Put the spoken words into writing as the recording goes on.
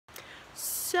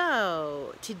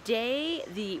So today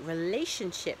the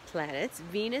relationship planets,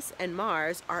 Venus and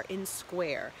Mars, are in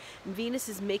square. Venus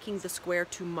is making the square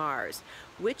to Mars,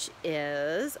 which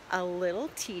is a little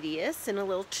tedious and a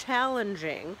little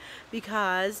challenging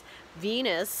because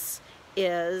Venus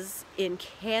is in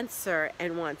Cancer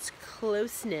and wants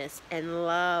closeness and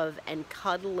love and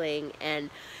cuddling and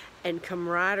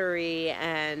camaraderie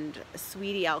and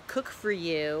sweetie, I'll cook for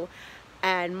you.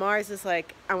 And Mars is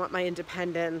like, I want my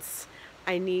independence.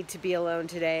 I need to be alone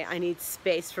today. I need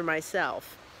space for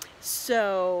myself.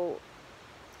 So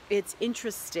it's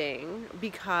interesting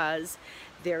because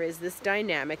there is this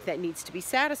dynamic that needs to be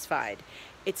satisfied.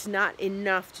 It's not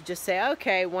enough to just say,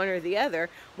 okay, one or the other.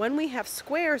 When we have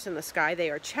squares in the sky, they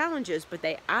are challenges, but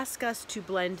they ask us to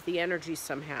blend the energies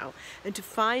somehow and to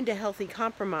find a healthy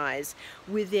compromise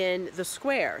within the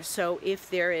square. So if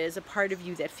there is a part of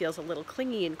you that feels a little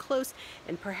clingy and close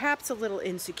and perhaps a little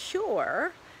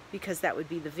insecure, because that would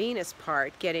be the Venus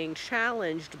part, getting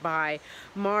challenged by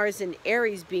Mars and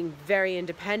Aries being very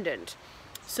independent.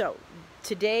 So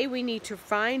today we need to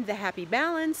find the happy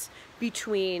balance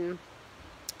between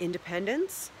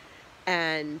independence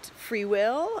and free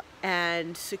will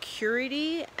and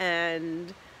security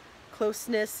and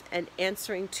closeness and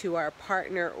answering to our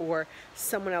partner or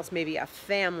someone else, maybe a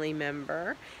family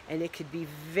member. And it could be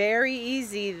very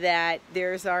easy that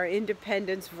there's our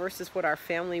independence versus what our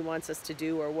family wants us to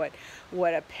do, or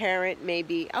what a parent may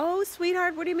be. Oh,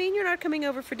 sweetheart, what do you mean you're not coming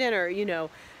over for dinner? You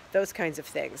know, those kinds of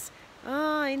things.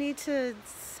 Oh, I need to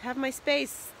have my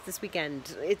space this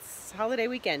weekend. It's holiday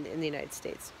weekend in the United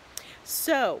States.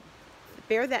 So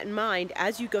bear that in mind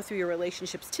as you go through your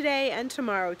relationships today and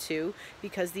tomorrow too,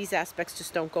 because these aspects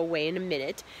just don't go away in a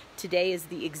minute. Today is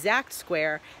the exact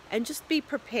square, and just be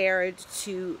prepared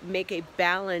to make a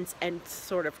balance and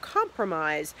sort of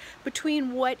compromise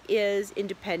between what is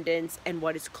independence and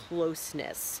what is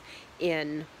closeness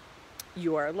in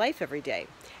your life every day.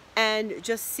 And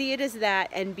just see it as that,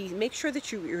 and make sure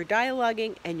that you're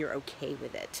dialoguing and you're okay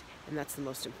with it. And that's the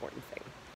most important thing.